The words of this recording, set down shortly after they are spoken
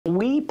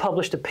we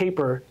published a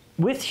paper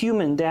with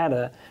human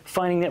data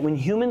finding that when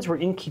humans were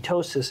in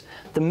ketosis,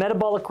 the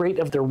metabolic rate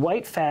of their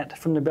white fat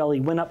from their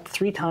belly went up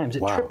 3 times.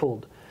 It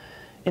tripled.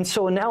 And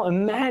so now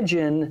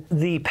imagine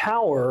the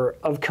power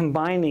of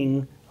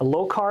combining a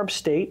low-carb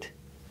state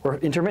or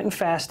intermittent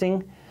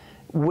fasting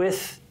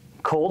with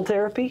cold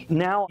therapy.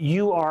 Now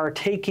you are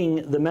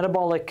taking the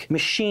metabolic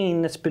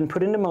machine that's been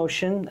put into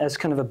motion as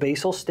kind of a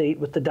basal state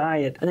with the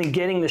diet and then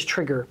getting this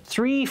trigger.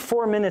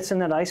 3-4 minutes in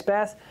that ice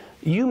bath,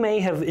 you may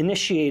have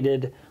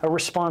initiated a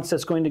response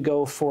that's going to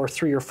go for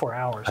 3 or 4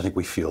 hours. I think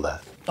we feel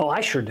that. Oh,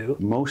 I sure do.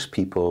 Most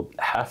people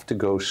have to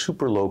go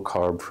super low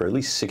carb for at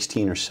least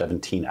 16 or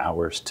 17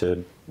 hours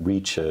to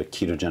reach a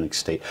ketogenic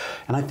state.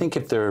 And I think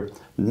if they're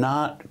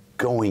not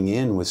going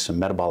in with some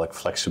metabolic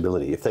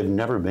flexibility, if they've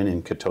never been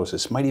in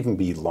ketosis, it might even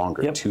be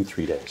longer,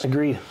 2-3 days.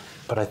 Agreed.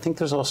 But I think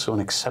there's also an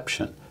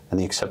exception, and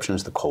the exception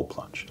is the cold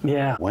plunge.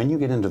 Yeah. When you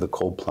get into the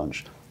cold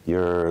plunge,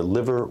 your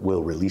liver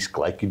will release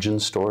glycogen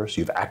stores.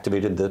 You've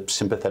activated the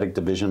sympathetic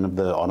division of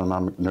the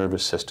autonomic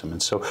nervous system.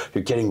 And so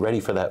you're getting ready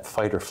for that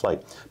fight or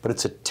flight. But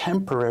it's a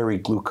temporary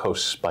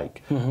glucose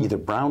spike. Either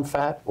brown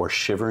fat or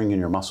shivering in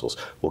your muscles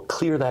will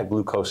clear that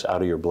glucose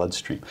out of your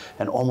bloodstream.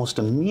 And almost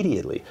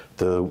immediately,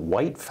 the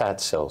white fat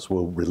cells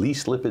will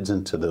release lipids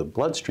into the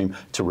bloodstream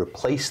to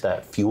replace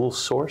that fuel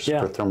source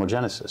for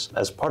thermogenesis.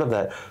 As part of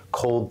that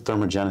cold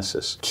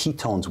thermogenesis,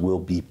 ketones will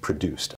be produced.